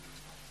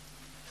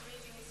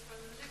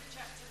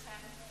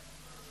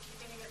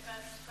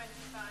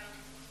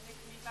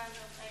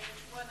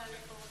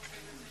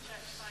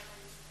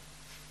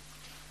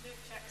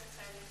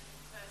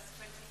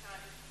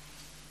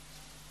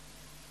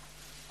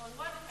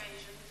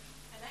occasion,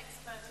 an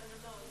expert in the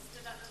law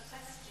stood up to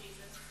test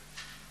Jesus.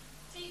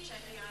 "Teacher,"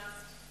 he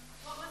asked,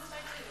 "what must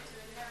I do to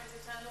inherit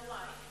eternal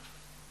life?"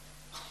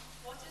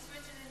 "What is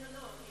written in the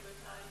law?" he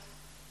replied.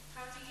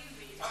 "How do you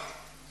read it?"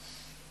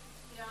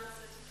 He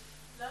answered,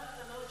 "Love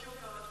the Lord your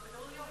God with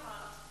all your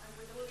heart and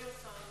with all your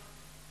soul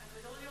and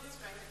with all your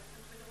strength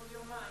and with all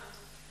your mind,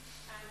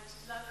 and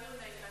love your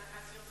neighbour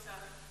as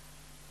yourself."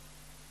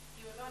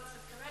 "You have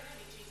answered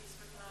correctly," Jesus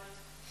replied.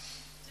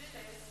 "Do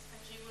this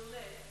and you will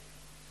live."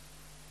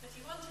 But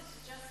he wanted to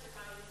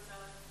justify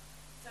himself,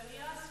 so he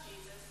asked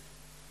Jesus,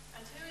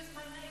 "And who is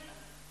my neighbour?"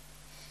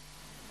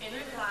 In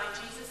reply,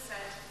 Jesus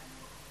said,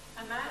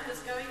 "A man was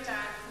going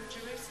down from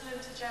Jerusalem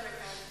to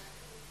Jericho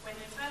when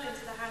he fell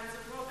into the hands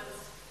of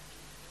robbers.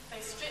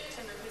 They stripped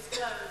him of his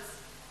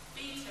clothes,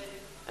 beat him,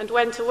 and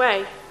went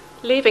away,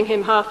 leaving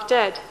him half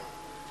dead.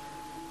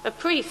 A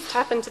priest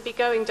happened to be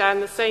going down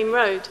the same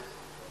road,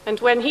 and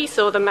when he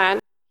saw the man,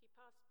 he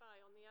passed by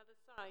on the other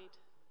side.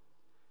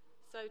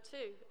 So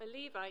too, a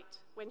Levite,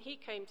 when he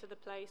came to the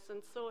place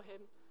and saw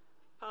him,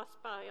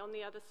 passed by on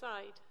the other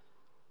side.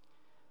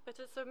 But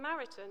a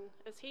Samaritan,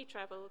 as he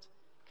travelled,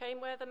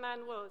 came where the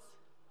man was,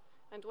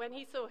 and when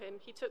he saw him,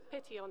 he took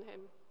pity on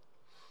him.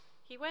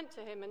 He went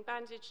to him and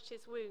bandaged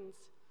his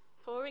wounds,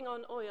 pouring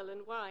on oil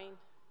and wine.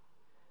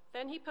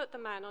 Then he put the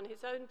man on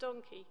his own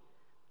donkey,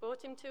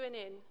 brought him to an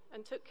inn,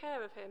 and took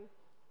care of him.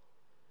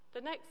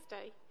 The next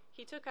day,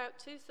 he took out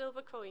 2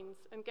 silver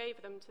coins and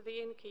gave them to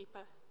the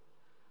innkeeper.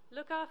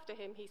 'Look after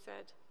him,' he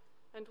said,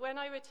 'and when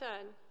I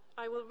return,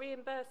 I will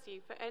reimburse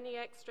you for any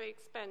extra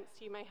expense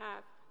you may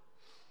have.'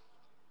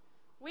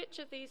 Which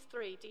of these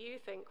 3 do you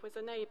think was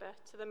a neighbour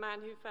to the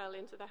man who fell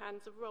into the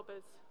hands of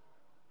robbers?"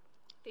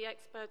 The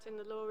expert in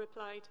the law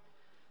replied,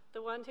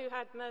 "The one who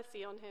had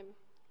mercy on him."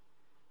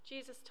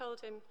 Jesus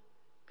told him,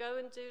 "Go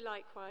and do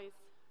likewise."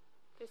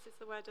 This is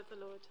the word of the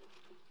Lord.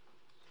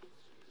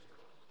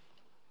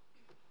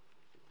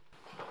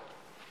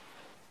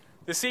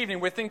 This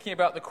evening we're thinking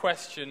about the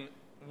question,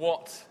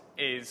 what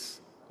is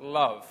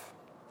love?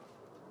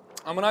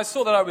 And when I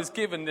saw that I was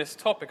given this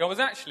topic, I was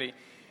actually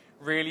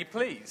really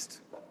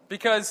pleased,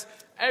 because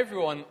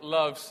everyone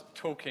loves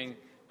talking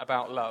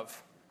about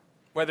love.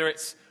 Whether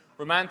it's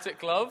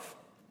romantic love,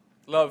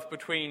 love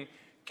between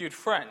good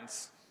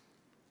friends,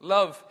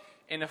 love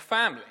in a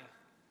family.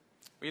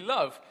 We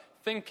love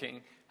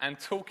thinking and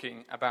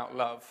talking about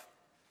love.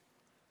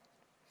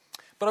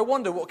 But I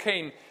wonder what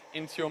came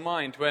into your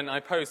mind when I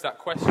posed that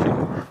question,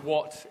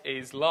 what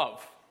is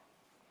love?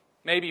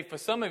 Maybe for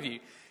some of you,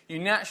 you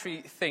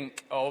naturally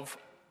think of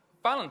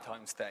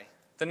Valentine's Day,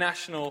 the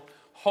national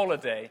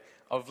holiday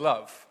of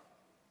love.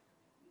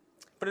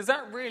 But is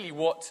that really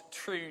what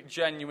true,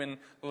 genuine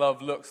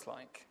love looks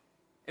like?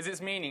 Is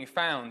its meaning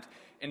found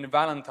in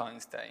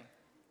Valentine's Day?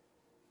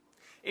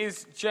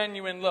 Is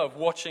genuine love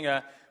watching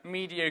a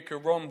mediocre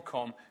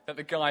rom-com that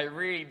the guy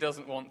really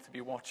doesn't want to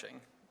be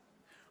watching?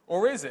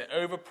 Or is it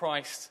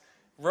overpriced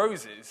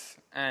roses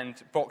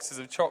and boxes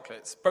of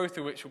chocolates, both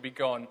of which will be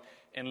gone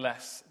in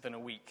less than a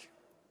week?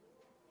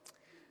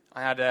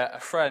 I had a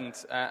friend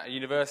at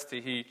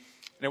university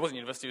it wasn't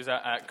university, it was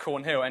at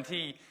Cornhill, and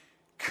he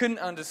couldn't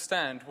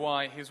understand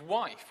why his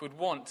wife would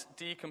want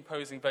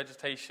decomposing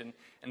vegetation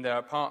in their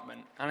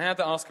apartment. And I had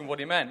to ask him what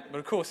he meant. But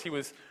of course he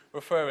was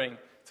referring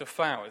to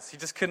flowers. He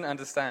just couldn't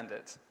understand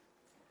it.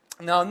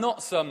 Now, I'm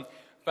not some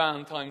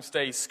Valentine's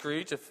Day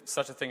Scrooge, if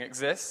such a thing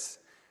exists.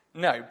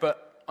 No,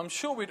 but I'm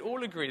sure we'd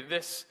all agree that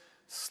this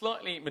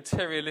slightly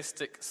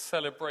materialistic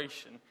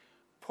celebration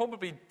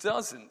probably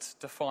doesn't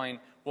define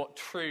what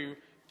true,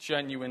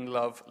 genuine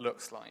love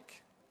looks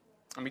like.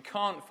 And we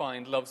can't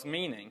find love's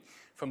meaning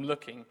from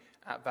looking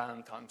at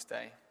Valentine's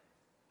Day.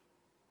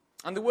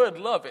 And the word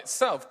love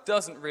itself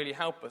doesn't really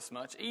help us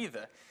much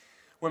either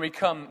when we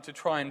come to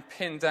try and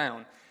pin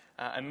down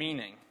a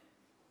meaning.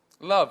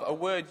 Love, a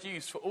word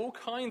used for all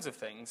kinds of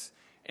things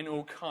in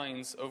all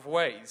kinds of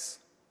ways.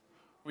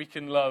 We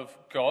can love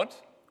God,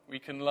 we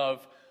can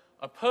love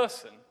a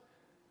person,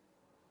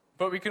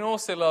 but we can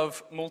also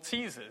love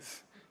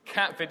Maltesers,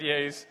 cat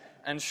videos,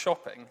 and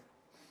shopping.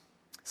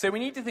 So we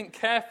need to think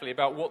carefully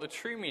about what the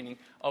true meaning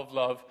of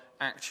love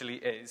actually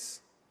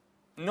is.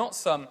 Not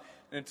some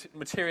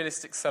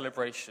materialistic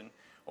celebration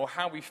or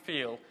how we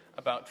feel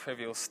about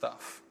trivial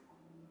stuff.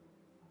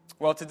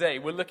 Well, today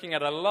we're looking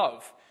at a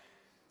love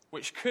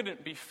which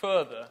couldn't be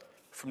further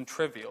from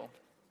trivial.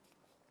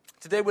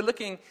 Today we're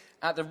looking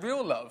at the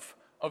real love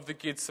of the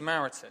Good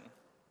Samaritan.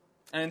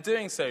 And in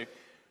doing so,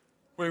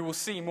 we will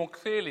see more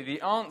clearly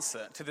the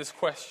answer to this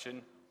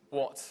question,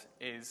 what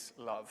is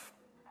love?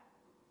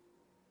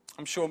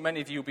 I'm sure many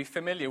of you will be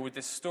familiar with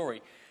this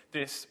story,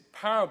 this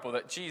parable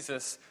that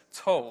Jesus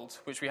told,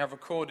 which we have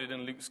recorded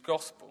in Luke's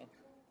Gospel.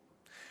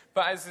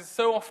 But as is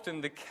so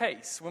often the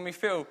case, when we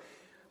feel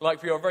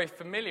like we are very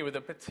familiar with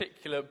a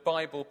particular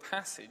Bible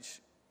passage,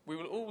 we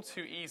will all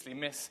too easily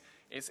miss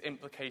its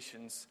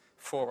implications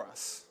for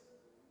us.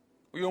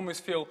 We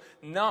almost feel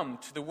numb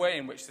to the way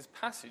in which this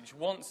passage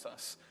wants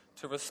us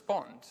to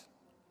respond.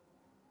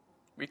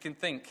 We can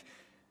think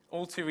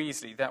all too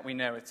easily that we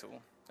know it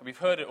all, and we've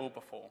heard it all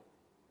before.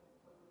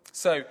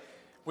 So,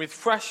 with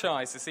fresh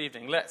eyes this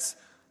evening, let's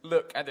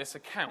look at this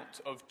account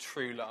of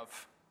true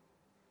love.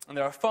 And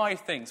there are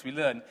 5 things we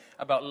learn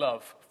about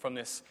love from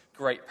this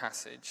great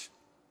passage.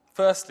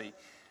 Firstly,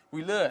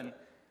 we learn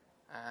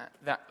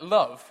that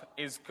love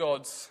is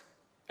God's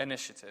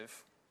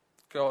initiative.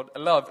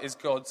 Love is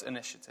God's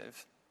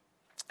initiative.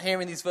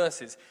 Here in these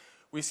verses,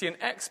 we see an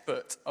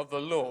expert of the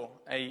law,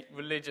 a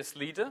religious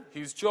leader,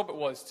 whose job it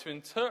was to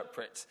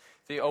interpret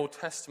the Old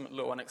Testament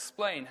law and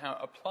explain how it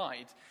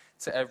applied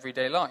to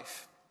everyday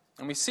life.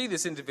 And we see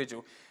this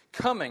individual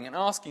coming and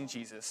asking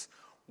Jesus,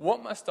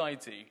 "What must I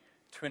do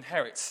to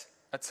inherit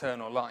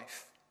eternal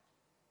life?"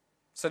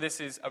 So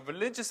this is a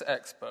religious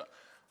expert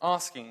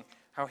asking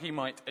how he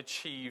might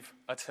achieve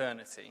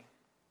eternity.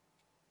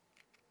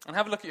 And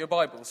have a look at your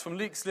Bibles. From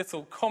Luke's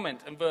little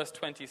comment in verse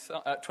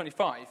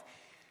 25,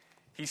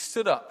 he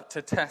stood up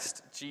to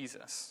test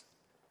Jesus.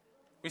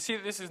 We see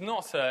that this is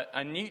not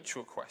a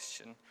neutral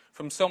question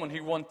from someone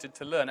who wanted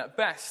to learn. At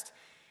best,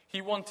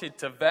 he wanted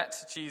to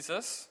vet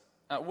Jesus.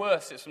 At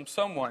worst, it's from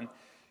someone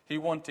who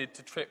wanted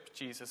to trip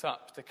Jesus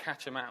up, to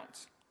catch him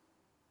out.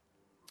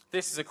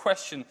 This is a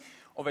question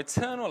of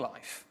eternal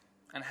life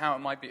and how it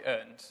might be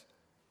earned.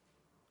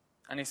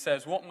 And he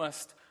says, "What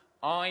must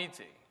I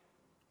do?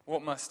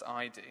 What must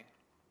I do?"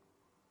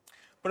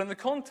 But in the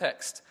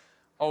context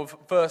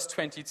of verse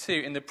 22,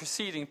 in the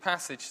preceding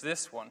passage to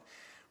this one,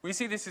 we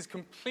see this is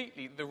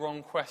completely the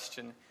wrong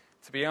question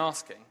to be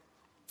asking.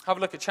 Have a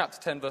look at chapter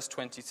 10, verse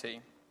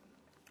 22.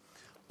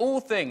 "All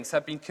things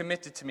have been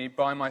committed to me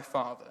by my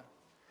Father.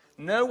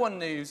 No one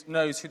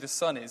knows who the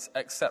Son is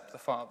except the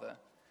Father,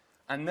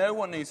 and no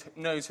one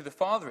knows who the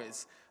Father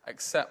is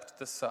except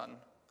the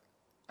Son,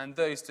 and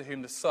those to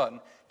whom the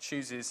Son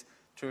chooses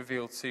to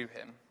reveal to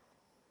him."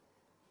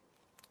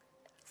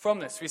 From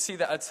this, we see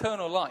that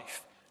eternal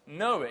life,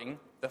 knowing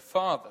the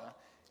Father,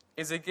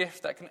 is a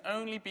gift that can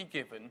only be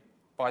given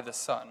by the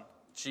Son,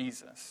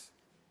 Jesus.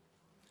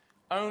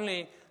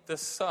 Only the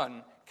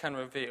Son can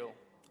reveal.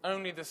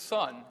 Only the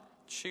Son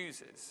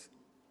chooses.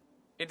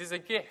 It is a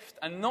gift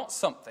and not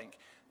something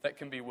that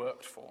can be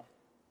worked for.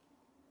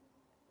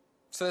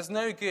 So there's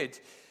no good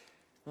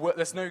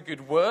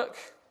work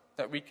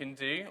that we can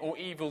do or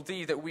evil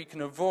deed that we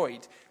can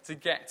avoid to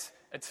get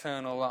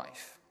eternal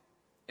life.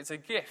 It's a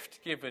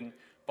gift given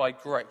by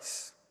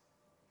grace.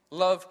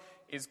 Love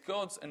is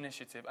God's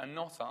initiative and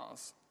not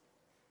ours.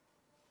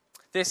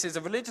 This is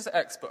a religious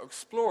expert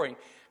exploring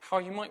how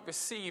you might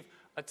receive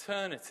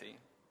eternity.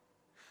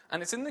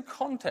 And it's in the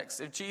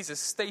context of Jesus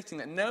stating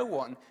that no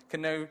one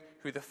can know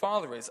who the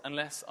Father is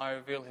unless I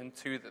reveal him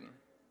to them.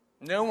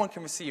 No one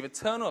can receive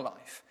eternal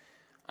life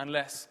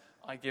unless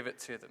I give it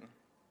to them.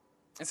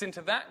 It's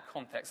into that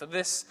context that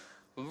this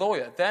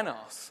lawyer then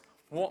asks,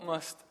 "What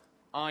must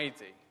I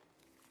do?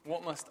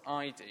 What must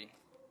I do?"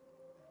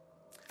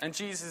 And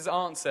Jesus'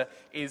 answer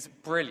is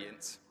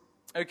brilliant.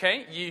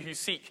 Okay, you who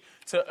seek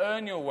to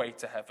earn your way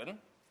to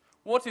heaven,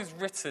 what is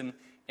written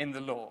in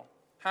the law?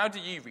 How do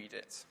you read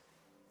it?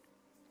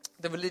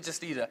 The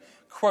religious leader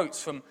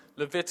quotes from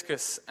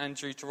Leviticus and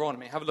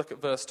Deuteronomy. Have a look at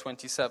verse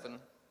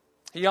 27.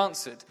 He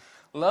answered,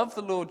 "Love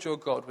the Lord your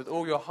God with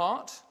all your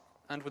heart,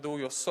 and with all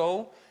your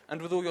soul,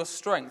 and with all your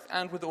strength,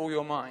 and with all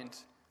your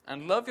mind,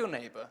 and love your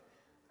neighbor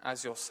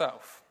as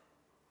yourself."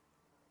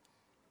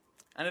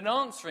 And in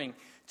answering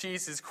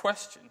Jesus'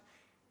 question,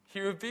 he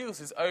reveals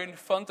his own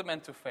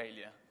fundamental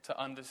failure to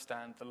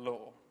understand the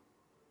law.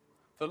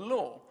 The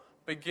law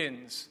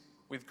begins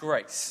with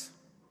grace.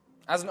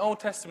 As an Old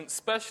Testament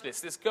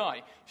specialist, this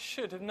guy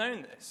should have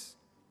known this.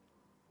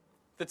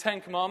 The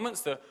 10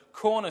 Commandments, the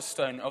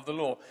cornerstone of the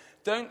law,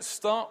 don't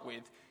start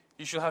with,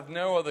 "You shall have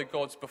no other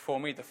gods before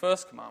me," the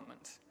first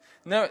commandment.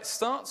 No, it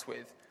starts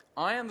with,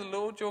 "I am the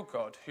Lord your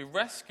God who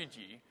rescued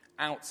you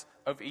out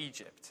of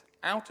Egypt,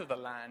 out of the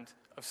land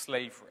of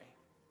slavery."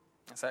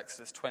 That's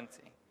Exodus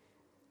 20.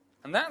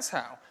 And that's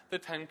how the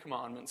 10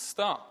 Commandments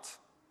start,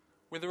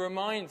 with a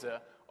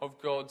reminder of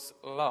God's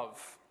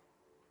love.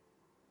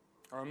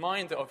 A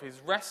reminder of his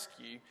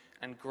rescue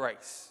and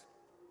grace.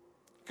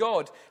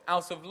 God,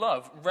 out of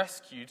love,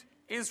 rescued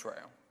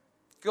Israel.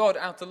 God,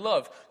 out of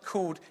love,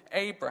 called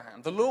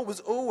Abraham. The law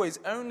was always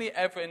only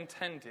ever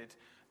intended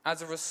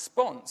as a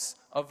response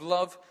of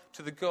love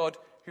to the God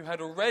who had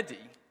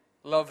already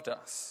loved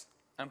us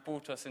and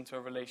brought us into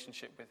a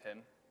relationship with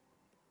him.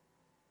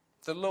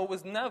 The law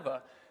was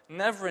never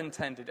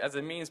intended as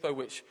a means by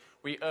which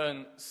we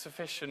earn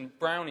sufficient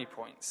brownie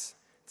points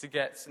to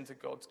get into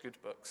God's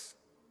good books.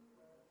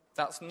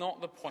 That's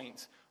not the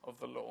point of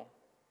the law.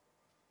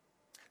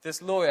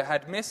 This lawyer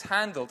had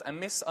mishandled and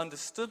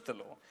misunderstood the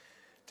law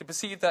to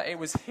perceive that it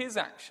was his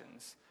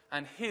actions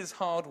and his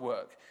hard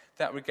work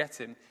that would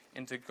get him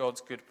into God's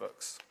good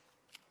books.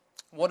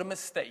 What a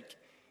mistake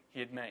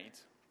he had made.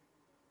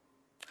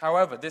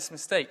 However, this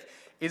mistake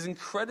is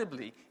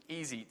incredibly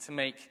easy to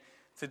make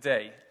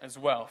today as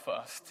well for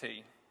us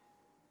too.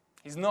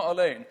 He's not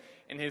alone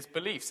in his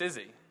beliefs, is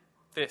he?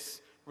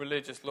 This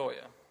religious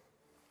lawyer.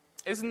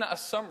 Isn't that a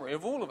summary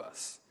of all of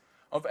us,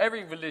 of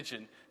every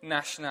religion,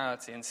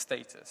 nationality, and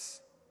status?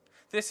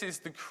 This is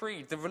the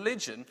creed, the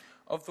religion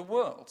of the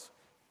world.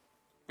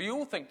 We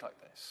all think like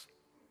this.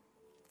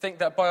 Think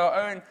that by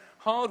our own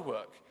hard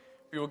work,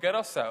 we will get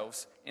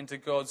ourselves into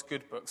God's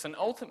good books and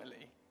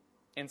ultimately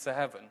into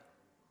heaven.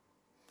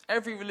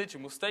 Every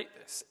religion will state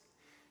this.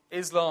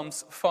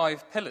 Islam's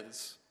 5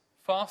 pillars,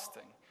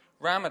 fasting,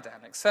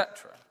 Ramadan,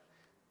 etc.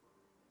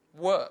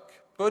 Work,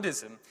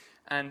 Buddhism,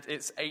 and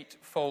its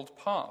 8-fold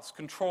paths,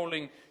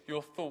 controlling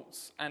your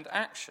thoughts and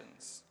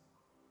actions.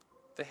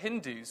 The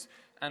Hindus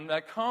and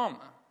their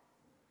karma.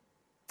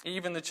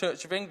 Even the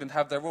Church of England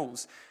have their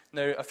rules.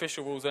 No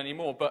official rules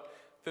anymore, but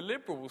the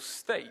liberals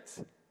state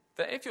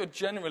that if you're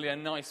generally a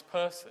nice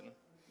person,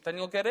 then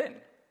you'll get in.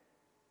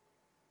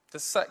 The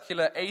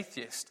secular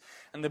atheist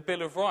and the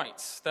Bill of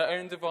Rights, their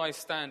own devised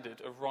standard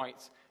of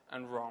right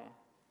and wrong.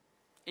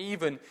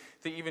 Even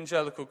the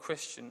evangelical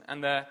Christian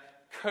and their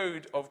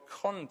code of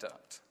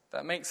conduct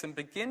that makes them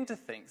begin to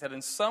think that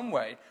in some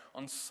way,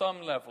 on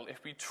some level,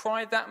 if we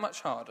try that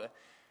much harder,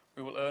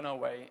 we will earn our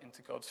way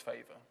into God's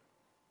favour.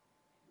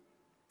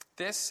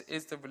 This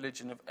is the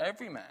religion of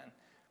every man,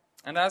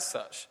 and as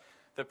such,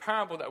 the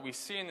parable that we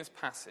see in this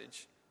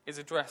passage is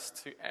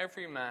addressed to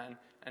every man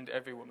and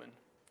every woman,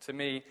 to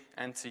me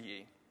and to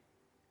you.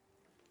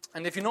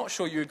 And if you're not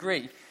sure you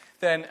agree,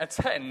 then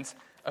attend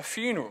a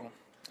funeral.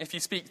 If you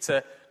speak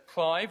to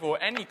Clive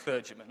or any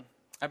clergyman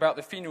about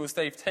the funerals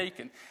they've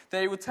taken,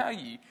 they will tell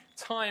you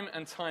time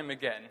and time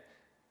again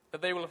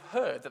that they will have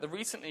heard that the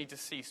recently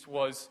deceased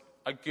was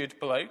a good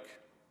bloke,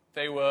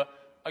 they were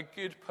a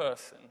good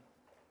person,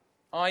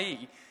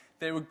 i.e.,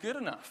 they were good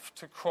enough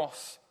to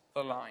cross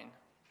the line,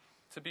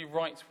 to be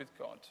right with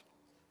God.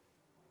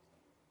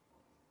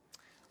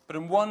 But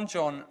in 1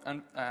 John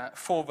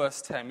 4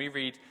 verse 10 we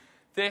read,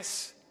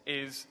 "This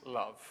is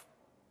love.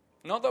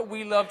 Not that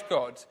we loved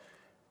God,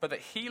 but that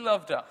he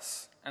loved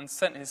us and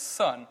sent his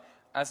Son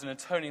as an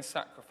atoning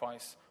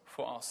sacrifice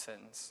for our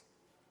sins."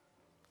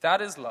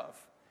 That is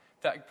love,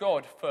 that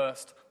God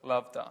first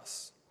loved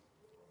us.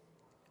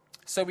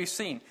 So we've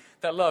seen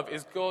that love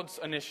is God's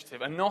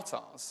initiative and not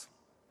ours.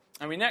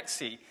 And we next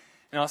see,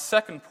 in our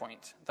second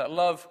point, that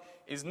love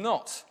is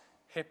not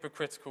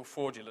hypocritical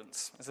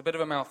fraudulence. It's a bit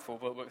of a mouthful,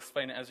 but we'll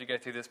explain it as we go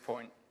through this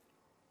point.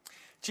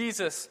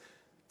 Jesus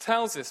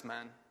tells this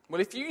man,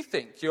 well, if you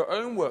think your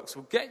own works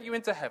will get you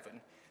into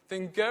heaven,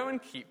 then go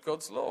and keep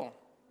God's law.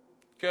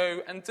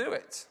 Go and do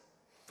it.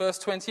 Verse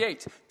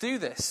 28, do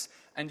this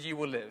and you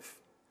will live.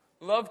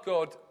 Love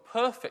God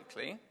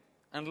perfectly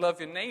and love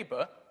your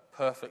neighbour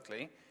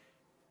perfectly,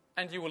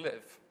 and you will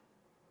live.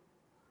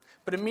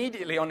 But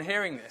immediately on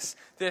hearing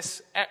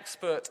this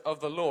expert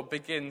of the law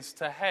begins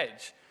to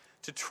hedge,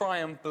 to try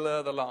and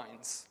blur the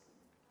lines.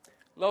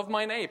 Love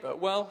my neighbour.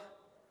 Well,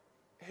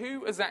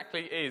 who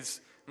exactly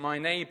is my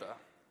neighbour?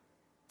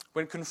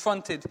 When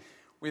confronted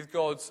with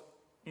God's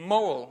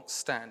moral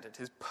standard,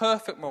 his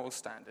perfect moral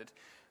standard,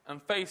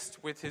 and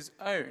faced with his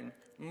own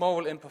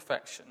moral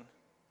imperfection,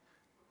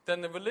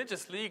 then the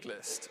religious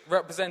legalist,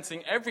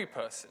 representing every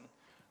person,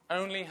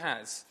 only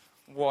has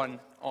one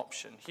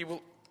option. He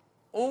will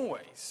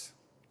always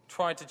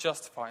try to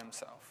justify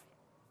himself.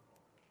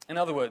 In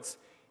other words,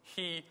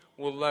 he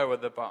will lower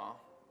the bar.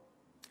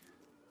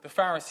 The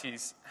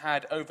Pharisees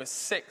had over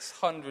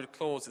 600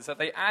 clauses that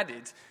they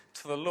added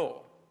to the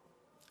law.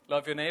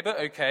 Love your neighbour,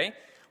 okay.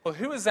 Well,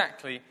 who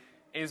exactly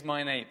is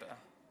my neighbour?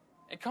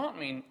 It can't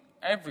mean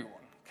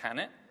everyone, can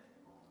it?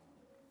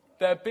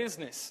 Their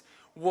business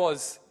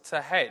was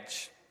to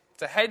hedge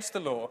the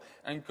law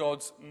and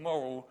God's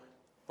moral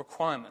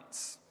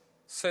requirements,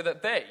 so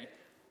that they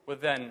were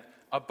then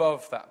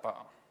above that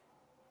bar,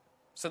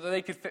 so that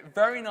they could fit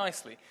very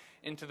nicely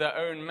into their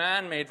own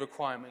man-made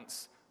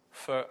requirements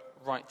for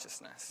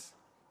righteousness.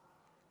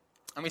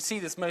 And we see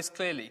this most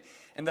clearly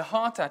in the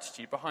heart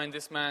attitude behind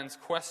this man's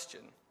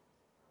question.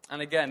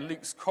 And again,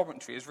 Luke's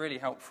commentary is really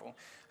helpful.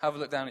 Have a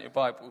look down at your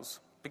Bibles,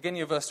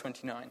 beginning of verse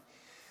 29.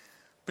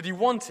 But he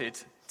wanted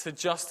to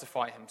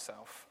justify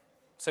himself.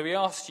 So he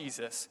asked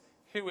Jesus,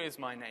 who is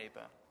my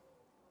neighbour?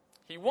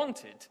 He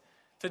wanted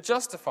to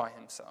justify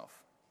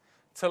himself,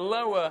 to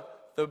lower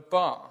the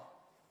bar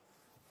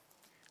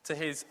to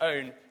his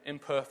own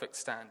imperfect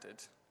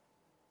standard.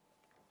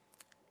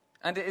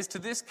 And it is to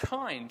this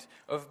kind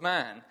of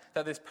man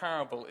that this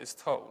parable is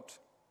told,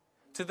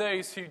 to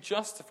those who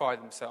justify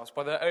themselves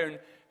by their own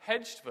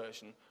hedged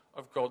version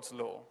of God's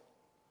law.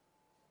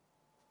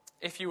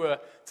 If you were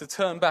to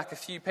turn back a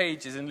few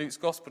pages in Luke's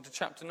Gospel to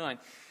chapter 9,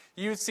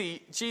 you would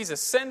see Jesus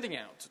sending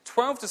out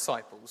 12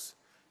 disciples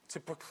to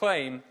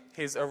proclaim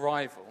his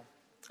arrival.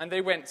 And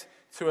they went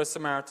to a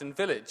Samaritan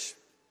village.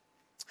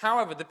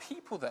 However, the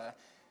people there,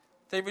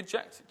 they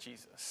rejected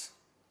Jesus.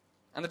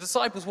 And the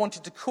disciples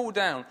wanted to call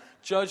down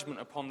judgment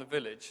upon the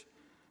village.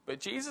 But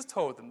Jesus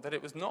told them that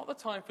it was not the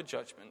time for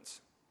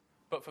judgment,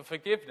 but for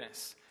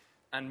forgiveness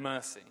and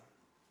mercy.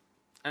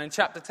 And in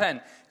chapter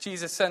 10,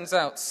 Jesus sends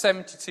out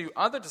 72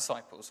 other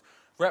disciples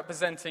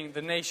representing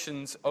the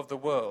nations of the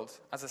world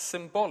as a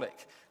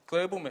symbolic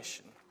global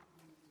mission.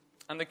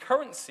 And the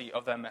currency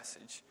of their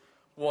message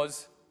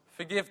was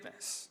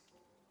forgiveness.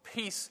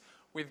 Peace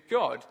with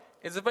God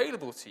is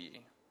available to you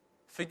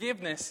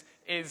Forgiveness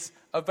is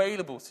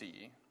available to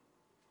you.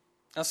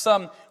 Now,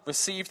 some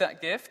received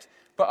that gift,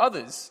 but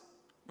others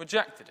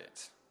rejected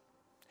it.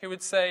 Who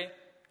would say,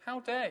 "How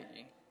dare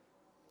you?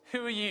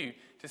 Who are you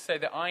to say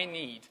that I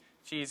need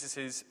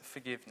Jesus'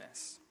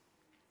 forgiveness?"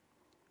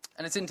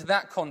 And it's into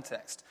that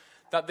context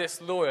that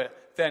this lawyer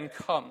then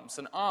comes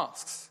and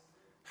asks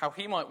how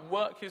he might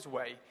work his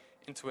way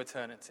into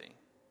eternity.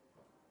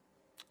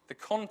 The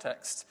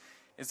context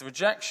is the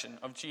rejection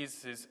of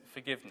Jesus'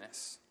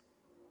 forgiveness.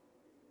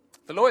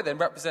 The lawyer then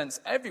represents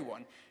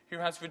everyone who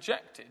has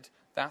rejected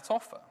that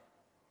offer.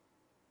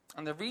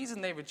 And the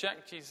reason they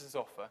reject Jesus'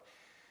 offer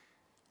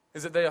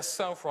is that they are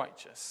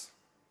self-righteous.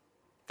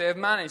 They have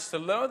managed to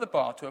lower the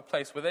bar to a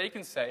place where they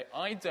can say,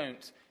 "I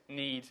don't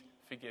need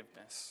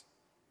forgiveness."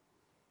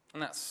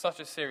 And that's such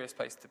a serious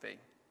place to be.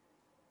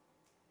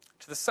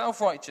 To the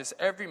self-righteous,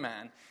 every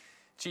man,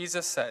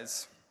 Jesus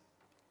says,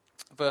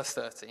 verse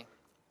 30,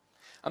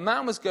 "A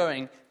man was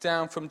going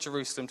down from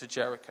Jerusalem to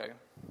Jericho.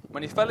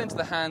 When he fell into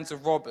the hands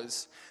of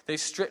robbers, they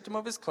stripped him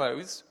of his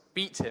clothes,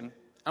 beat him,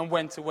 and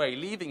went away,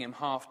 leaving him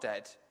half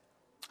dead.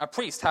 A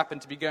priest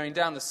happened to be going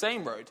down the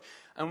same road,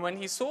 and when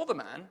he saw the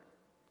man,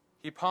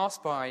 he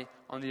passed by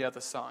on the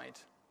other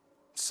side.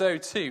 So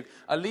too,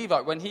 a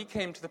Levite, when he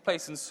came to the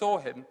place and saw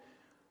him,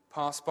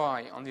 passed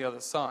by on the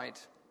other side.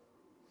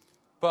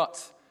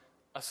 But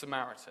a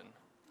Samaritan."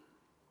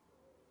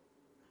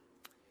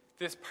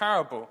 This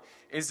parable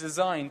is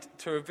designed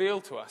to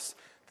reveal to us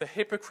the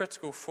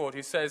hypocritical fraud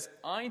who says,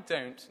 "I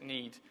don't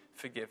need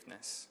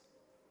forgiveness."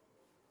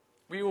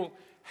 We all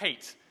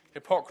hate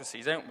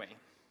hypocrisy, don't we?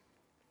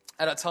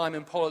 At a time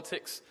in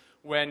politics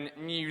when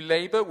New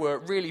Labour were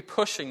really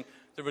pushing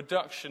the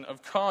reduction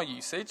of car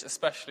usage,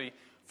 especially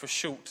for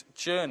short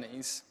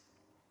journeys,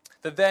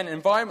 the then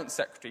Environment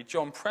Secretary,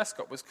 John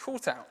Prescott, was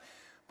caught out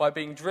by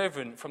being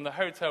driven from the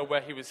hotel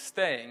where he was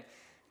staying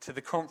to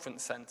the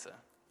conference centre,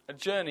 a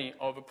journey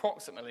of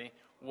approximately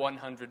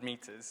 100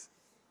 metres.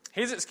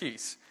 His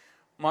excuse: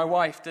 "My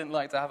wife didn't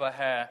like to have her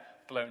hair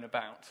blown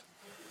about."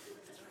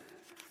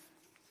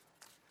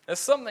 There's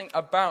something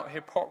about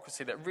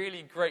hypocrisy that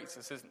really grates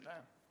us, isn't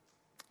there?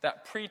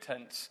 That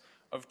pretense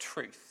of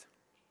truth.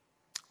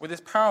 With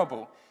this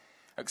parable,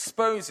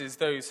 exposes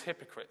those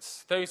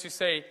hypocrites, those who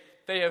say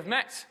they have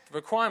met the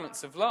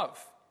requirements of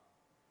love,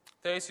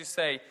 those who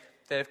say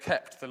they have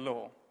kept the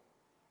law,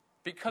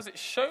 because it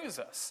shows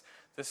us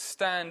the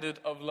standard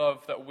of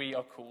love that we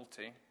are called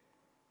to.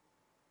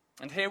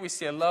 And here we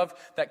see a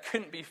love that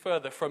couldn't be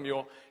further from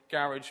your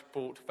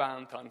garage-bought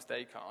Valentine's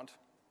Day card.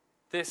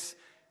 This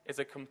is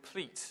a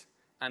complete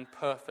and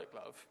perfect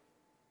love.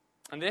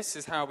 And this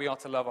is how we are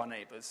to love our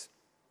neighbours.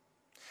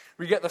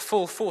 We get the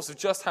full force of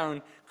just how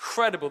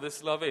incredible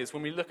this love is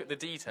when we look at the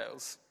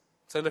details.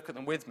 So look at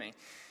them with me.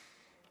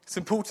 It's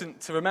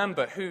important to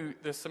remember who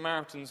the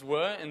Samaritans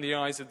were in the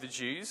eyes of the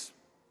Jews.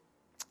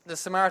 The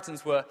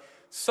Samaritans were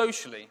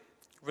socially,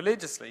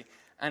 religiously,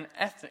 and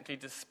ethnically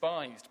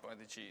despised by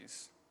the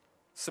Jews.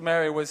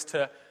 Samaria was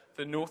to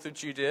the north of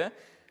Judea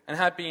and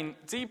had been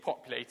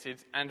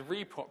depopulated and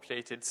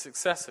repopulated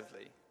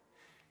successively.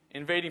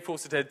 Invading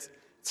forces had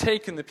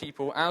taken the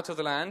people out of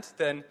the land,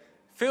 then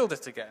filled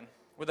it again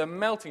with a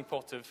melting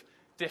pot of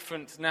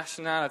different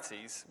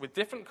nationalities, with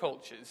different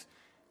cultures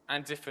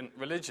and different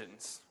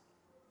religions.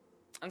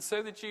 And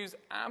so the Jews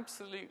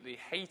absolutely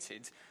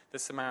hated the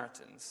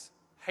Samaritans,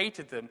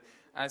 hated them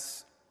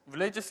as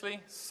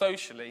religiously,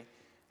 socially,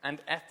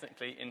 and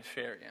ethnically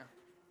inferior.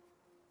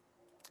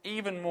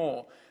 Even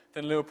more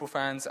than Liverpool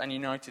fans and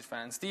United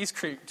fans, these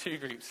two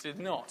groups did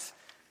not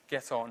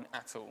get on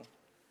at all.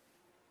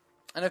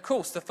 And of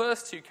course, the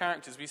first two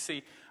characters we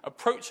see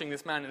approaching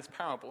this man in this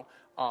parable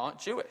are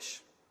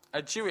Jewish.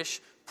 A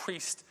Jewish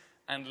priest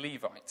and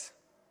Levite,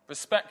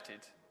 respected,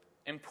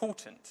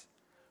 important,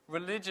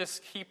 religious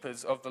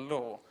keepers of the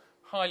law,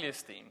 highly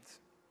esteemed.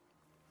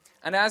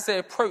 And as they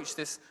approach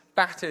this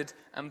battered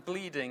and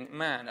bleeding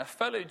man, a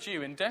fellow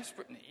Jew in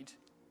desperate need,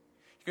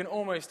 you can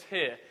almost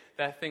hear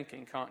their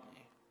thinking, can't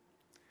you?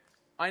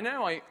 I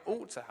know I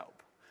ought to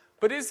help,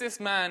 but is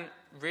this man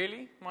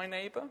really my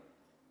neighbour?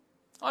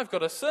 I've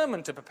got a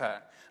sermon to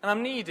prepare, and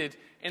I'm needed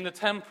in the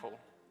temple.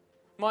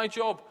 My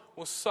job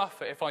will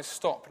suffer if I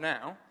stop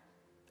now.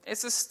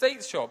 It's the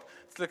state's job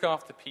to look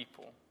after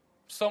people.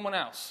 Someone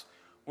else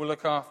will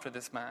look after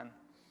this man.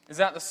 Is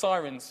that the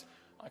sirens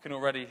I can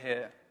already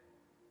hear?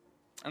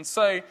 And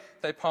so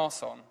they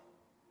pass on.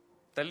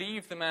 They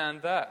leave the man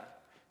there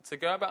to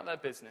go about their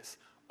business,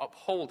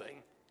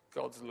 upholding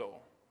God's law.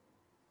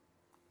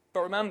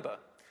 But remember,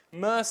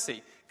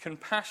 mercy,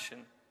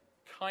 compassion,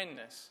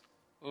 kindness,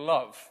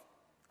 love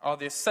are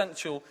the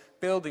essential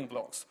building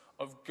blocks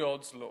of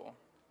God's law.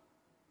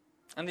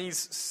 And these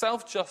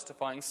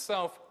self-justifying,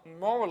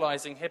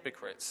 self-moralizing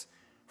hypocrites,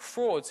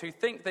 frauds who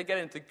think they get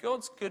into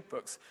God's good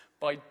books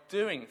by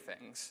doing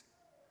things,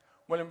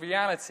 well, in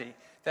reality,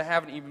 they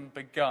haven't even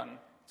begun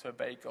to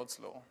obey God's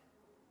law.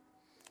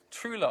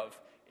 True love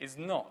is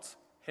not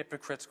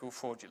hypocritical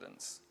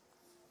fraudulence.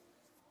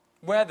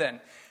 Where then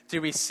do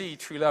we see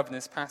true love in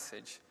this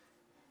passage?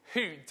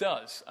 Who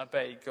does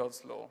obey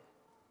God's law?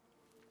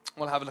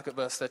 We'll have a look at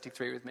verse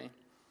 33 with me.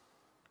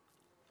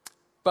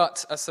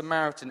 But a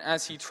Samaritan,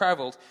 as he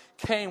traveled,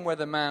 came where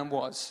the man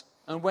was,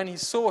 and when he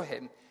saw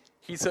him,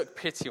 he took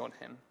pity on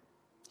him.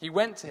 He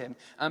went to him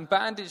and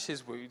bandaged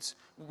his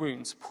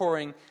wounds,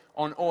 pouring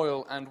on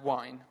oil and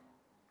wine.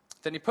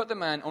 Then he put the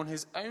man on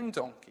his own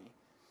donkey,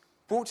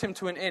 brought him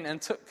to an inn,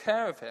 and took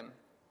care of him.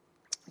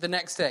 The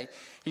next day,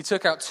 he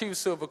took out 2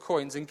 silver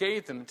coins and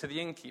gave them to the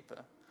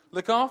innkeeper.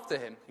 "Look after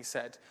him," he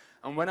said,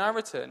 "and when I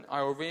return,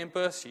 I will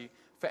reimburse you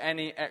for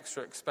any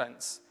extra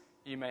expense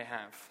you may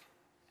have."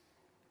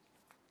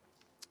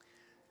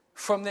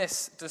 From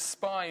this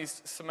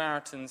despised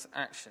Samaritan's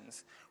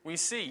actions, we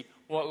see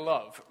what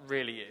love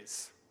really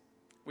is.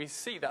 We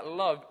see that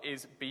love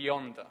is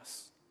beyond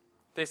us.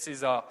 This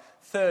is our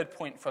third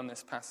point from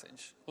this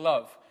passage.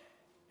 Love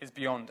is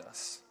beyond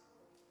us.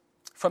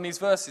 From these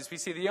verses, we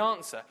see the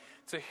answer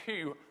to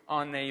who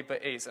our neighbour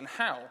is and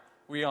how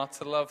we are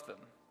to love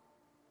them.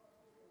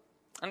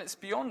 And it's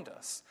beyond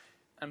us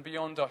and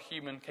beyond our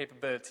human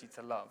capability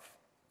to love.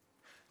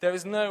 There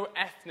is no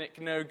ethnic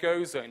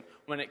no-go zone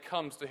when it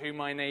comes to who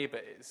my neighbour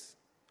is.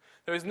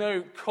 There is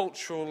no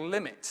cultural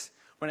limit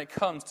when it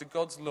comes to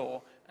God's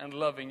law and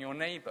loving your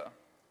neighbour.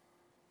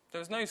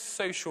 There is no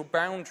social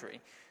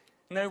boundary,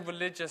 no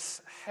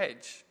religious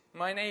hedge.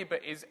 My neighbour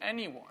is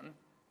anyone,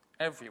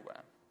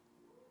 everywhere.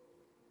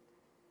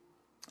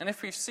 And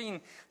if we've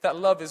seen that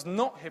love is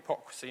not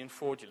hypocrisy and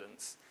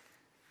fraudulence,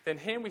 then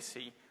here we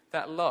see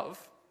that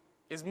love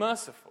is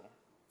merciful.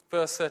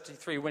 Verse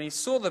 33, when he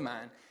saw the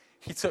man,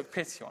 he took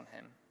pity on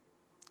him.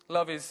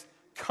 Love is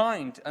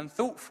kind and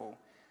thoughtful.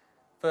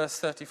 Verse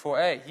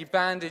 34a, he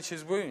bandaged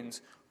his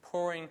wounds,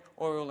 pouring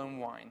oil and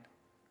wine.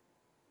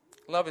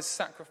 Love is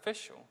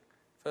sacrificial.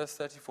 Verse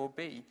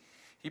 34b,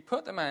 he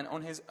put the man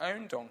on his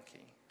own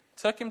donkey,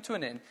 took him to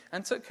an inn,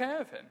 and took care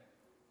of him.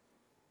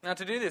 Now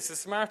to do this, the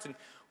Samaritan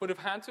would have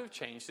had to have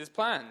changed his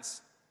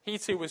plans. He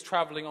too was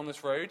travelling on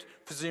this road,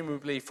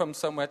 presumably from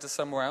somewhere to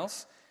somewhere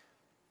else,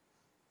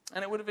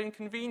 and it would have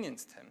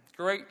inconvenienced him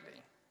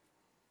greatly.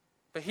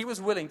 But he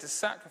was willing to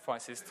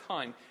sacrifice his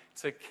time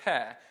to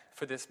care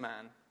for this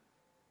man.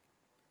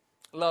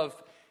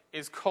 Love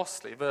is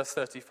costly, verse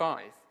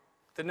 35.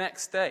 The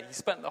next day, he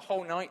spent the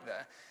whole night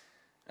there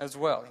as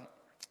well.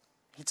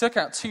 He took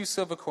out 2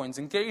 silver coins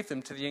and gave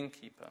them to the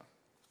innkeeper.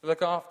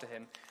 "Look after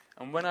him,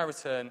 and when I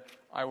return,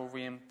 I will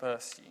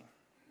reimburse you."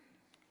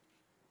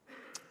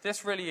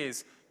 This really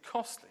is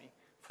costly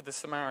for the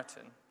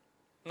Samaritan.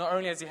 Not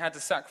only has he had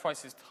to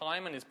sacrifice his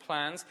time and his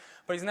plans,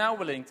 but he's now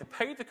willing to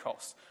pay the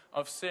cost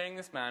of seeing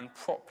this man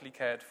properly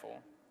cared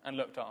for and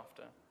looked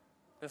after.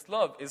 This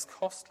love is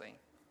costly.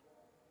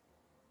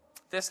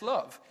 This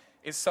love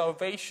is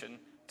salvation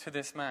to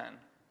this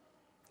man.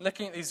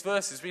 Looking at these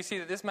verses, we see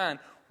that this man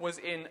was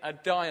in a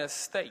dire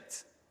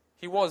state.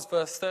 He was,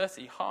 verse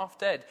 30, half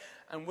dead,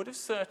 and would have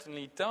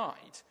certainly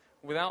died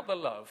without the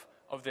love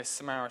of this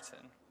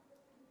Samaritan.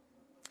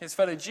 His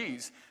fellow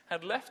Jews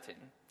had left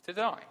him to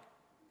die.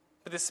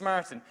 But this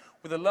Samaritan,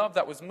 with a love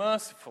that was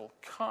merciful,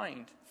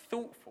 kind,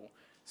 thoughtful,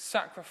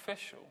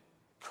 sacrificial,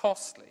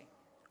 costly,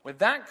 with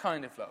that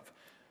kind of love,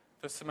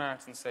 the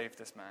Samaritan saved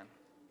this man.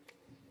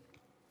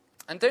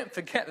 And don't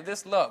forget that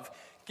this love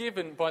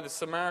given by the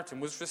Samaritan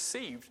was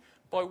received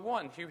by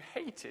one who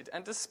hated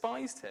and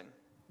despised him,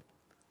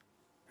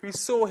 who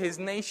saw his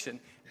nation,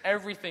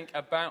 everything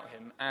about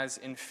him, as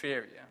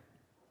inferior.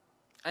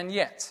 And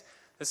yet,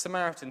 the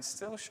Samaritan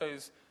still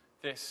shows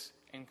this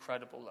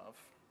incredible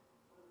love.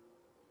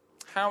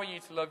 How are you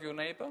to love your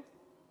neighbour?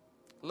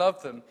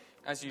 Love them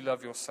as you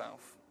love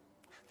yourself.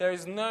 There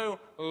is no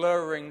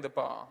lowering the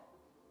bar.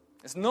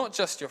 It's not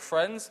just your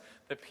friends,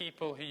 the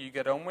people who you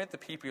get on with, the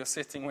people you're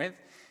sitting with.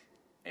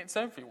 It's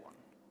everyone.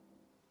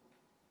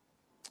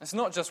 It's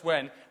not just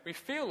when we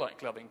feel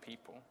like loving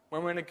people,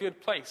 when we're in a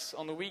good place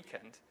on the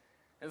weekend.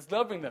 It's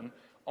loving them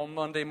on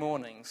Monday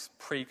mornings,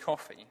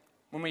 pre-coffee,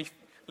 when we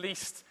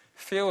least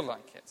feel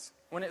like it,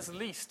 when it's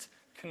least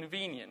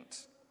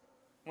convenient,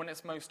 when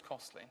it's most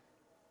costly.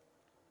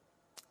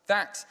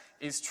 That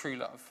is true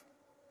love.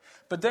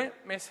 But don't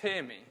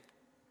mishear me,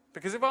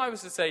 because if I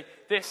was to say,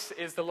 this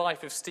is the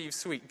life of Steve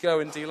Sweet, go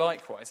and do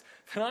likewise,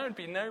 then I would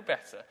be no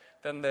better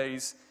than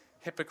those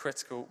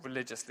hypocritical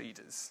religious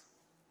leaders.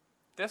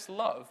 This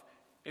love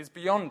is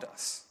beyond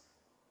us.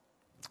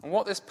 And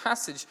what this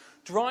passage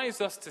drives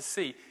us to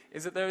see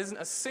is that there isn't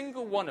a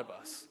single one of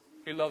us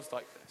who loves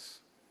like this.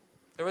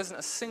 There isn't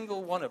a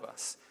single one of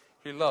us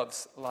who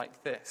loves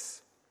like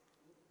this.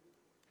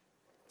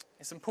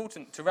 It's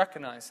important to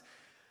recognize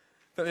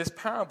that this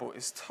parable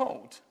is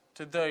told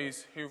to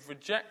those who've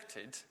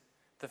rejected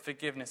the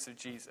forgiveness of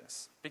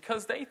Jesus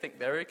because they think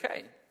they're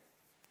okay.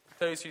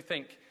 Those who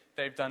think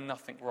they've done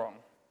nothing wrong.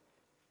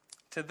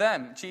 To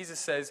them, Jesus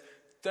says,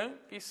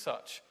 don't be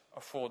such a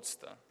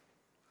fraudster.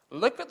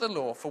 Look at the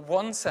law for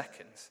 1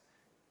 second.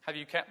 Have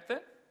you kept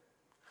it?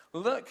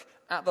 Look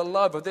at the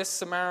love of this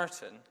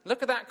Samaritan.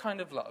 Look at that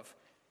kind of love.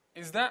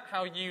 Is that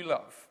how you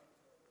love?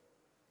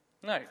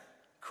 No,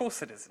 of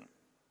course it isn't.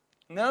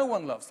 No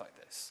one loves like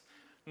this.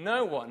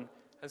 No one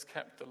has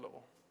kept the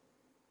law.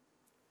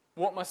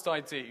 What must I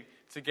do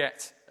to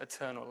get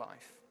eternal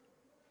life.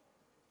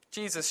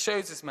 Jesus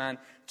shows this man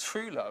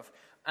true love,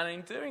 and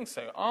in doing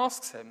so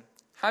asks him,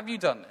 have you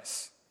done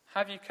this?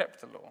 Have you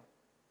kept the law?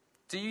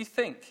 Do you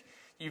think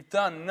you've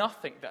done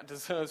nothing that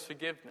deserves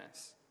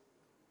forgiveness?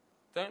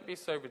 Don't be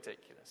so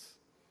ridiculous.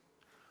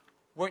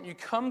 Won't you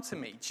come to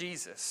me,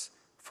 Jesus,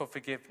 for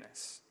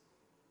forgiveness?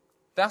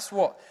 That's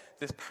what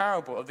this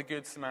parable of the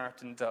Good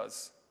Samaritan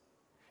does.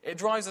 It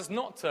drives us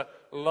not to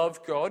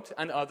love God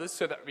and others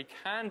so that we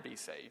can be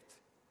saved,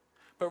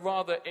 but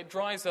rather it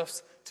drives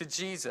us to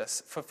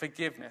Jesus for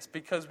forgiveness,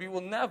 because we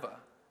will never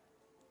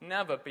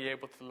be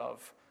able to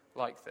love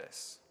like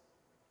this.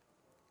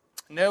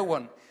 No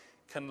one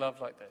can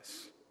love like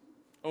this,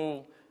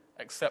 all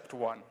except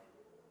one.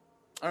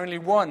 Only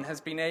one has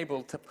been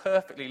able to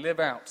perfectly live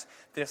out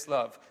this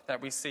love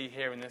that we see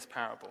here in this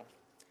parable.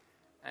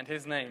 And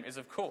his name is,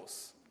 of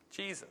course,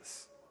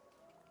 Jesus.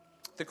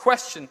 The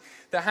question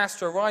that has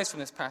to arise from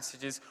this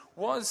passage is,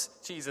 was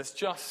Jesus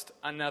just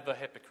another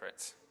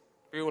hypocrite?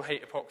 We all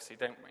hate hypocrisy,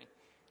 don't we?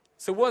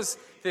 So was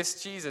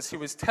this Jesus who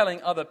was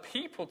telling other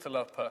people to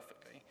love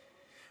perfectly?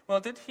 Well,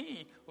 did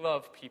he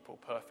love people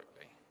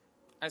perfectly,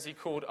 as he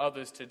called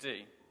others to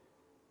do?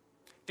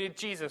 Did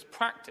Jesus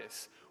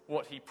practice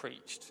what he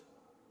preached?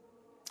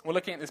 Well,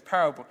 looking at this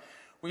parable,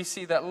 we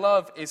see that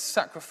love is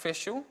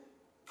sacrificial,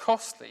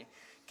 costly,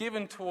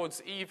 given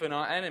towards even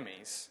our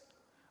enemies,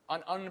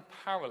 an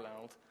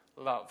unparalleled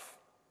love.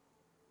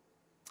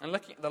 And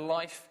looking at the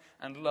life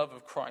and love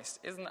of Christ,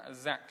 isn't that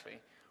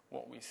exactly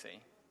what we see?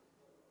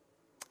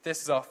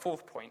 This is our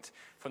fourth point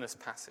from this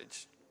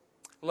passage.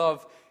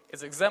 Love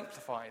is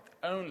exemplified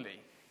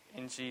only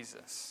in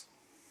Jesus.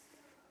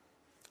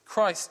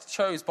 Christ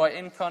chose by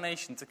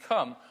incarnation to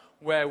come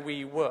where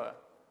we were.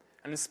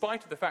 And in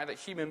spite of the fact that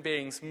human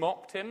beings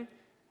mocked him,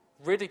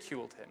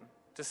 ridiculed him,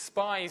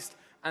 despised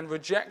and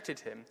rejected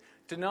him,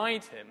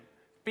 denied him,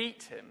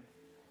 beat him,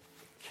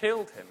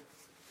 killed him,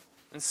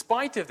 in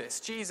spite of this,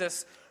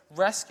 Jesus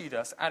rescued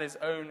us at his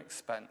own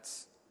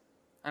expense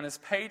and has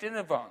paid in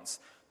advance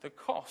the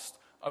cost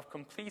of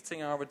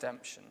completing our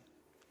redemption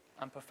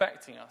and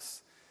perfecting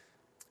us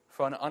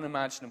for an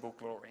unimaginable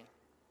glory.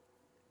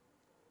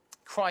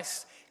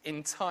 Christ's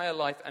entire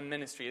life and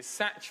ministry is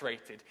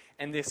saturated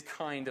in this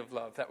kind of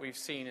love that we've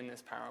seen in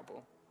this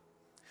parable.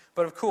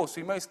 But of course,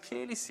 we most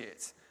clearly see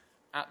it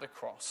at the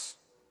cross.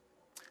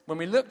 When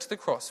we look to the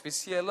cross, we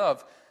see a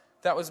love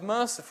that was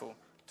merciful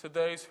to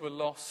those who were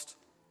lost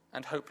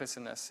and hopeless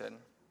in their sin.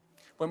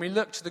 When we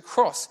look to the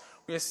cross,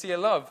 we see a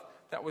love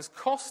that was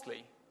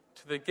costly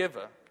to the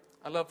giver,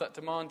 a love that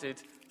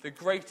demanded the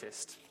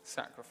greatest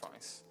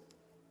sacrifice.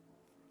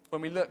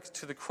 When we look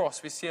to the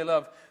cross, we see a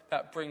love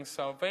that brings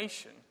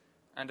salvation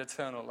and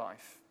eternal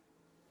life.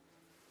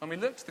 When we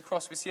look to the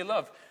cross, we see a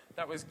love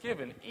that was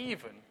given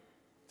even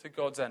to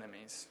God's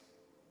enemies.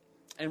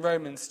 In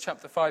Romans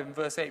chapter 5 and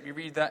verse 8, we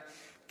read that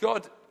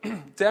God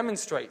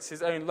demonstrates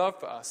his own love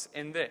for us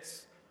in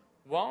this: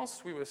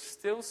 whilst we were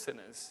still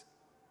sinners,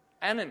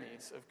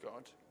 enemies of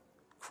God,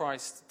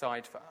 Christ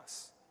died for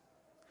us.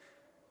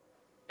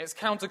 It's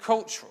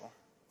countercultural,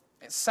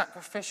 it's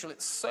sacrificial,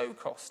 it's so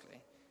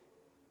costly.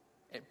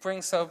 It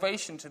brings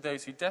salvation to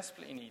those who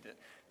desperately need it.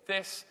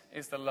 This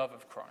is the love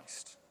of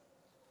Christ.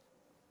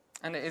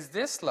 And it is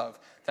this love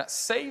that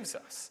saves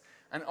us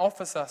and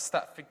offers us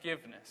that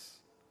forgiveness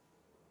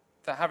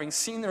that, having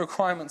seen the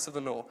requirements of the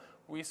law,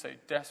 we so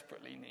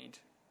desperately need.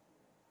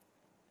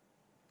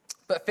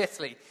 But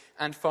fifthly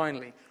and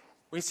finally,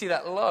 we see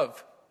that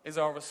love is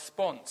our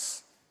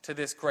response to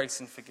this grace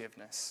and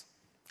forgiveness.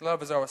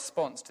 Love is our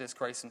response to this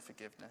grace and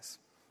forgiveness.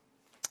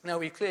 Now,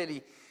 we've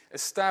clearly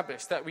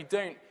established that we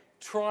don't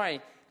try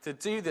to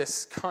do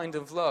this kind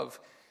of love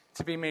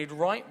to be made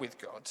right with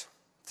God,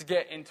 to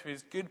get into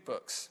his good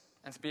books,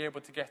 and to be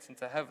able to get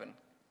into heaven.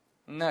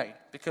 No,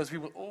 because we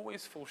will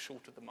always fall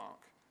short of the mark.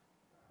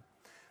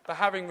 But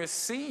having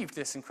received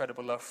this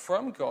incredible love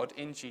from God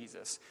in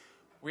Jesus,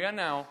 we are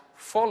now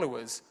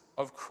followers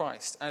of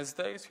Christ, as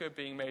those who are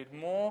being made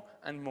more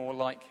and more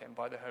like him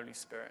by the Holy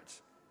Spirit.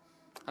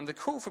 And the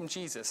call from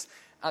Jesus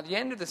at the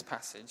end of this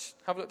passage,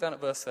 have a look down at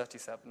verse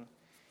 37,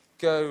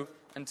 go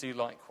and do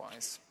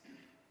likewise.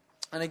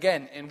 And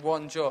again, in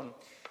 1 John,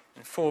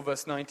 in 4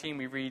 verse 19,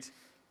 we read,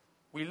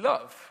 we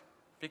love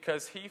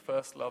because he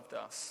first loved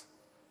us.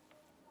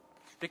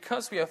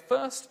 Because we have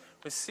first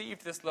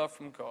received this love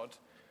from God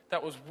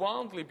that was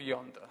wildly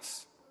beyond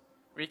us,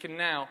 we can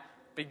now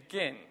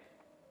begin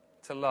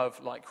to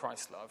love like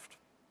Christ loved.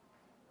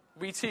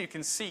 We too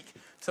can seek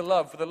to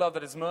love with a love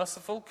that is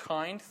merciful,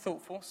 kind,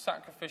 thoughtful,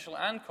 sacrificial,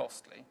 and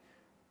costly.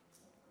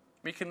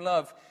 We can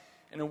love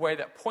in a way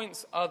that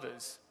points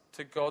others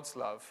to God's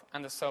love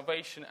and the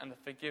salvation and the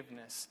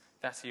forgiveness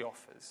that he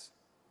offers.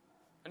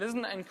 And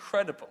isn't that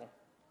incredible?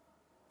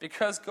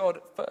 Because God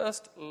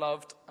first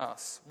loved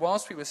us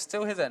whilst we were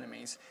still his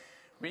enemies,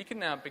 we can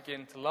now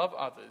begin to love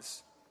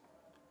others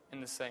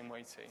in the same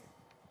way too.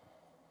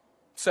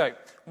 So,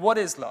 what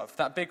is love?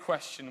 That big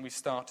question we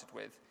started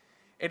with.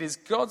 It is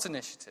God's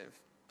initiative.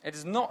 It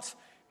is not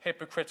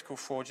hypocritical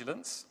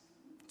fraudulence.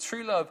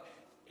 True love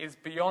is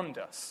beyond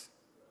us,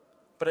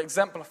 but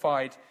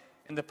exemplified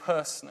in the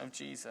person of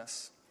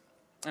Jesus.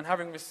 And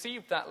having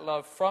received that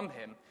love from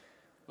him,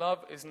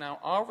 love is now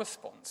our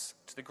response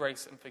to the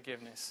grace and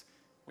forgiveness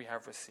we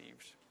have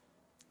received.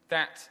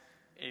 That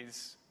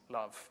is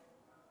love.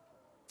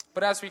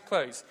 But as we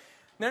close,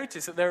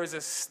 notice that there is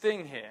a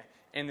sting here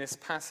in this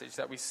passage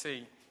that we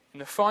see in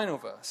the final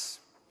verse.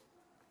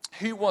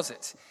 Who was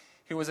it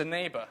who was a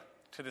neighbor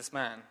to this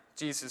man?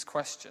 Jesus'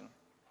 question.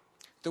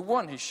 The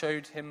one who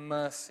showed him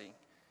mercy.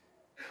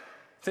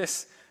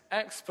 This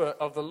expert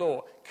of the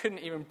law couldn't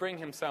even bring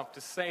himself to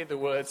say the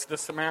words the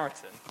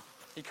Samaritan.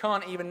 He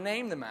can't even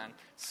name the man.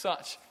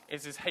 Such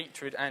is his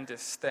hatred and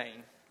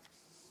disdain.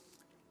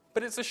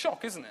 But it's a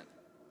shock, isn't it?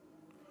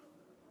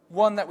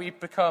 One that we've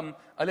become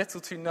a little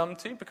too numb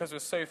to because we're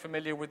so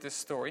familiar with this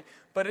story.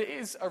 But it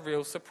is a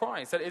real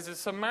surprise that it is a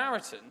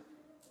Samaritan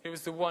who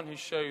is the one who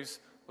shows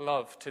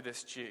love to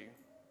this Jew.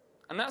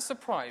 And that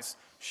surprise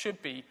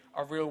should be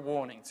a real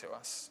warning to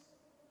us.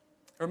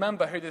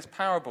 Remember who this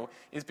parable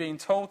is being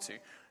told to.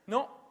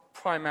 Not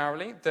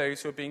primarily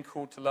those who are being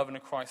called to love in a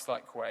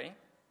Christ-like way.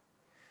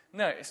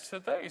 No, it's to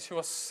those who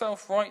are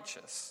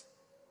self-righteous,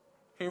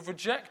 who have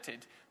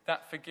rejected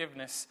that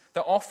forgiveness,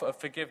 the offer of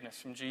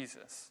forgiveness from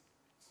Jesus.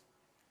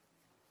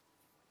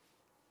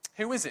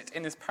 Who is it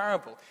in this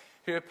parable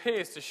who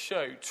appears to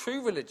show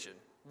true religion,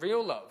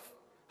 real love,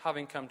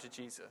 having come to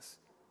Jesus?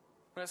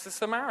 Well, it's the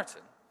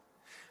Samaritan.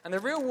 And the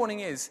real warning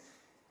is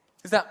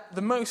that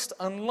the most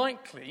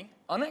unlikely,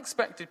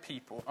 unexpected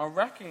people are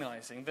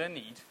recognizing their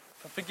need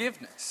for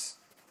forgiveness.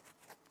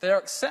 They are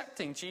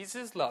accepting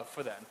Jesus' love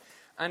for them,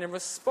 and in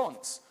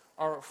response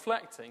are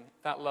reflecting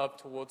that love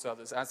towards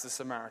others, as the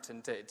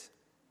Samaritan did.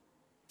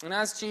 And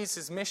as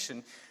Jesus'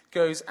 mission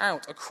goes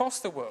out across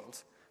the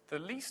world, the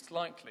least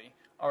likely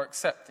are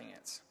accepting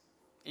it.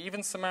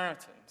 Even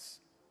Samaritans.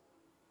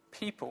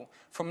 People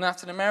from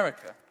Latin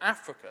America,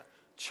 Africa,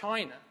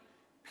 China,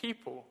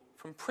 people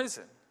from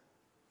prison,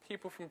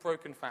 people from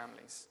broken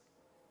families.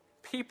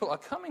 People are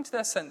coming to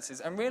their senses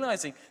and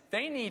realizing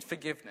they need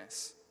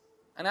forgiveness.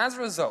 And as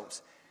a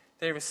result,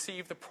 they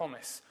receive the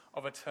promise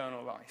of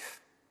eternal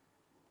life.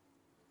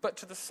 But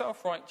to the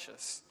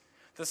self-righteous,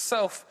 the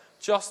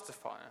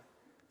self-justifier,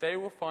 they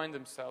will find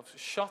themselves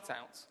shut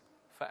out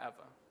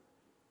forever.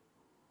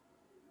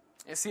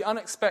 It's the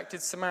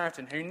unexpected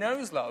Samaritan who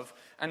knows love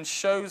and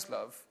shows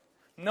love,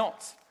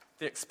 not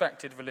the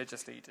expected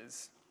religious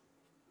leaders.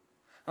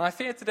 And I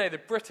fear today the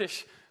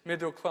British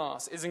middle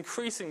class is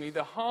increasingly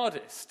the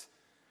hardest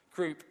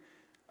group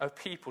of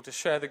people to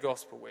share the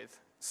gospel with.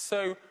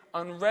 So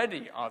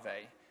unready are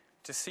they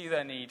to see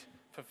their need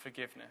for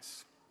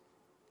forgiveness.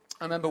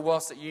 I remember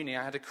whilst at uni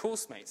I had a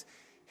course mate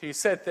who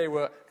said they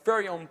were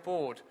very on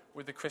board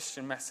with the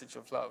Christian message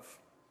of love.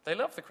 They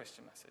love the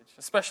Christian message,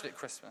 especially at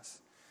Christmas.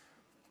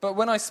 But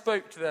when I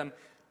spoke to them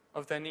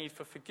of their need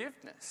for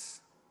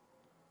forgiveness,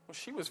 well,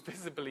 she was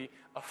visibly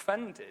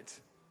offended.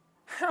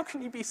 How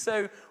can you be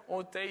so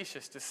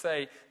audacious to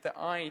say that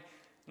I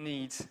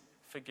need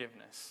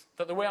forgiveness?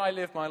 That the way I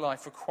live my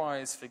life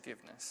requires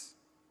forgiveness?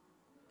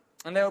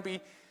 And there will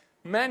be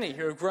many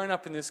who have grown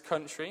up in this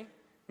country,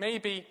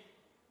 maybe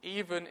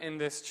even in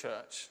this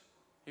church,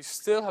 who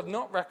still have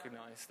not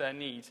recognized their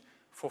need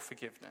for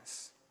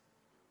forgiveness.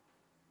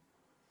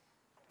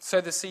 So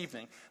this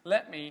evening,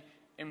 let me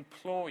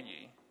implore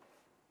you,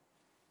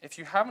 if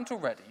you haven't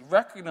already,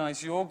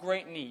 recognize your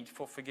great need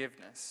for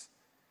forgiveness.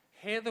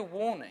 Hear the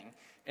warning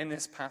in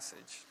this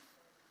passage.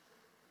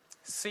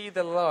 See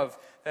the love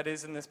that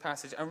is in this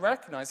passage and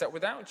recognize that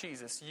without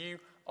Jesus, you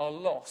are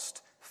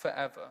lost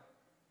forever.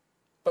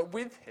 But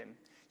with him,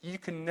 you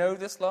can know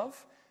this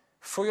love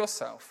for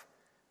yourself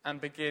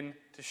and begin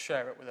to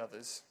share it with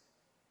others.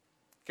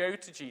 Go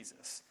to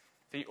Jesus,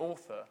 the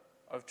author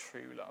of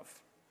true love.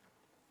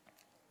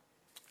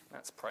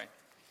 Let's pray.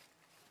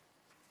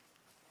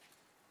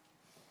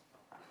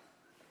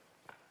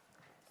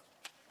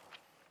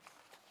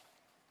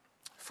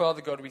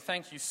 Father God, we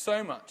thank you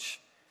so much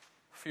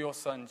for your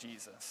Son,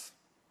 Jesus.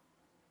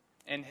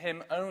 In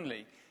him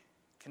only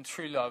can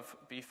true love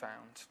be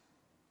found.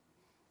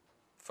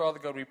 Father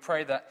God, we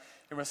pray that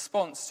in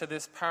response to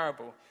this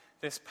parable,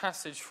 this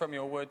passage from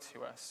your word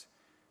to us,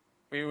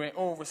 we may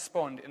all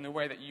respond in the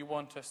way that you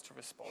want us to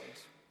respond.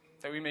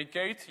 That we may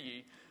go to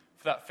you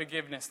for that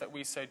forgiveness that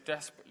we so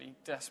desperately,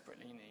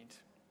 desperately need.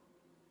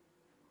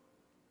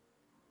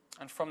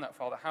 And from that,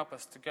 Father, help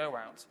us to go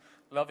out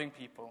loving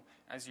people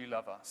as you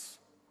love us.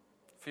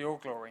 For your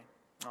glory.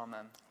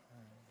 Amen.